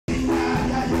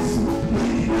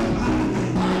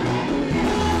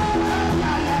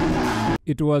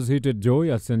It was heated joy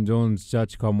at St. John's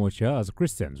Church, Kamwokya, as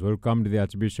Christians welcomed the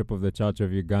Archbishop of the Church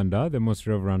of Uganda, the Most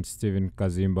Reverend Stephen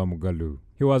Kaziimba Mugalu.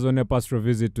 He was on a pastoral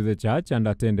visit to the church and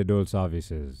attended all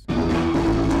services.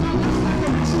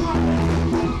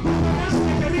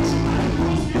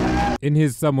 In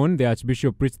his sermon, the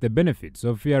Archbishop preached the benefits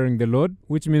of fearing the Lord,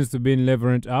 which means to be in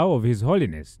reverent awe of His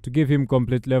holiness, to give Him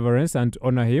complete reverence and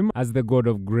honor Him as the God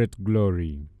of great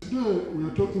glory. Today we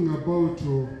are talking about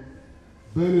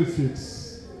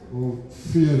benefits of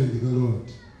fearing the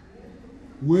Lord.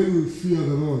 When we fear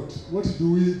the Lord, what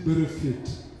do we benefit?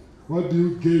 What do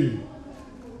you gain?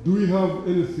 Do we have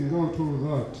anything out of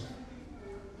that?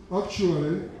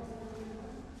 Actually,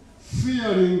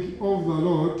 fearing of the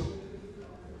Lord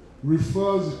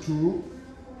refers to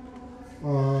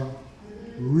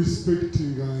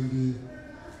respecting and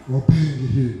obeying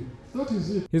Him. That is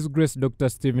it. His Grace Dr.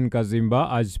 Stephen Kaziimba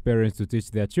urged parents to teach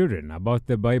their children about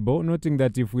the Bible, noting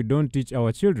that if we don't teach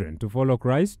our children to follow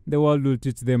Christ, the world will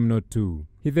teach them not to.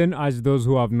 He then urged those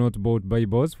who have not bought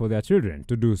Bibles for their children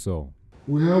to do so.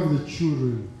 We have the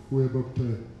children who are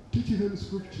baptized. Teach them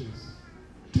scriptures.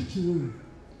 Teach them.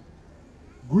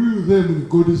 Grill them in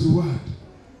God's word.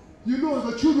 You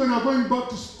know, the children are going back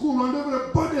to school and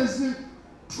everybody is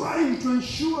trying to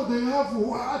ensure they have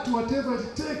whatever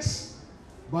it takes.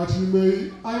 But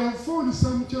I have found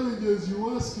some challenges.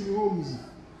 You ask in homes,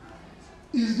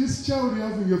 is this child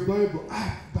having a Bible?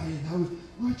 By now,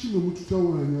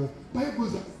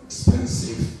 Bibles are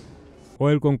expensive.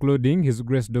 While concluding, His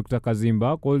Grace Dr.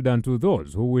 Kaziimba called unto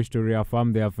those who wish to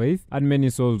reaffirm their faith, and many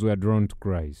souls were drawn to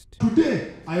Christ.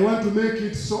 Today, I want to make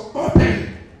it so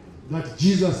open that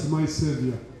Jesus, my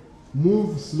Savior,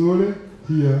 move slowly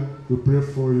here. We pray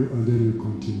for you and then we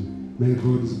continue. May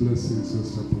God's blessings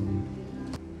rest upon you.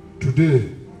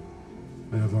 Today,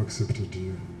 I have accepted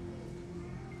you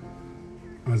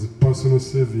as a personal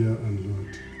Savior and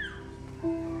Lord.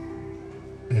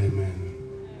 Amen.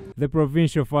 The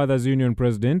Provincial Fathers Union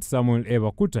President, Samuel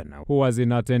Ebakutana, who was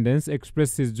in attendance,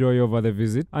 expressed his joy over the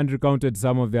visit and recounted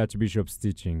some of the Archbishop's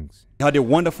teachings. He had a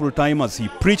wonderful time as he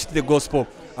preached the gospel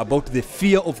about the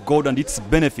fear of God and its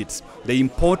benefits, the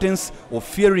importance of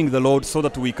fearing the Lord so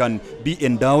that we can be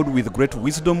endowed with great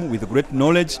wisdom, with great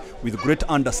knowledge, with great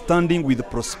understanding, with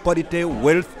prosperity,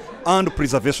 wealth, and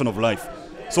preservation of life.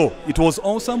 So it was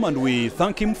awesome, and we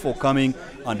thank him for coming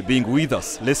and being with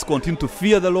us. Let's continue to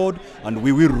fear the Lord, and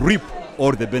we will reap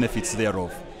all the benefits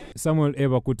thereof. Samuel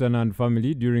Ebakutana and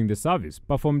family during the service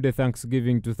performed a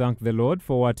thanksgiving to thank the Lord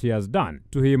for what He has done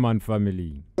to him and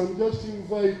family. I'm just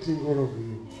inviting all of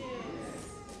you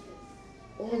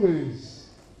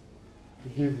always to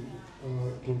give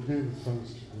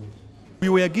thanks to God. We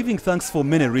were giving thanks for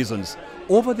many reasons.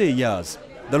 Over the years,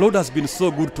 the Lord has been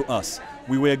so good to us.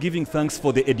 We were giving thanks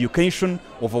for the education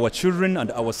of our children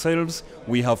and ourselves.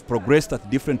 We have progressed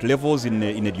at different levels in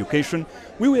education.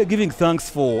 We were giving thanks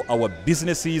for our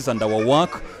businesses and our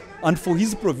work, and for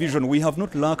His provision. We have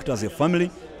not lacked as a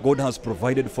family. God has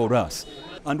provided for us.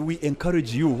 And we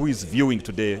encourage you who is viewing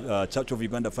today, Church of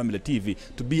Uganda Family TV,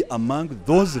 to be among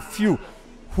those few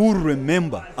who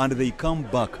remember and they come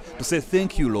back to say,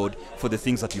 thank you, Lord, for the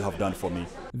things that you have done for me.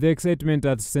 The excitement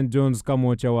at St. John's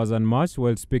Kamwokya was unmatched.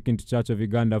 While speaking to Church of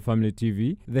Uganda Family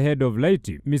TV, the head of Light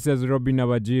Team, Mrs. Robina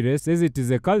Wajire, says it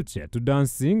is a culture to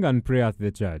dance, sing and pray at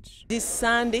the church. This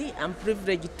Sunday, I'm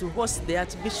privileged to host the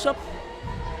Archbishop,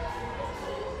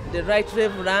 the Right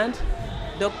Reverend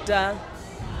Dr.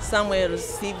 Samuel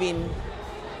Stephen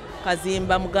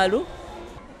Kaziimba Mugalu.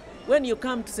 When you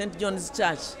come to St. John's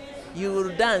Church, you will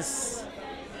dance.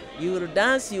 You will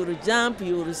dance, you will jump,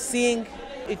 you will sing.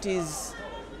 It is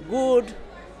good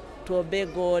to obey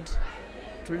God,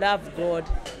 to love God,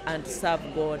 and to serve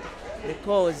God,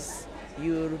 because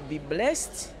you will be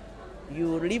blessed, you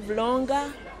will live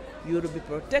longer, you will be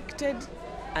protected,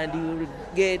 and you will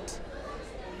get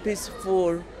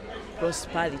peaceful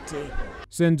prosperity.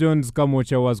 St. John's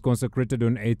Kamwokya was consecrated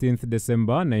on 18th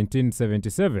December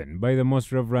 1977 by the Most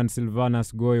Reverend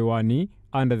Silvanus Goiwani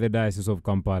under the Diocese of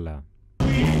Kampala.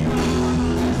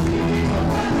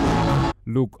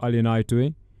 Luke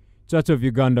Alinaitwe, Church of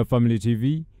Uganda Family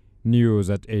TV, News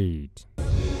at 8.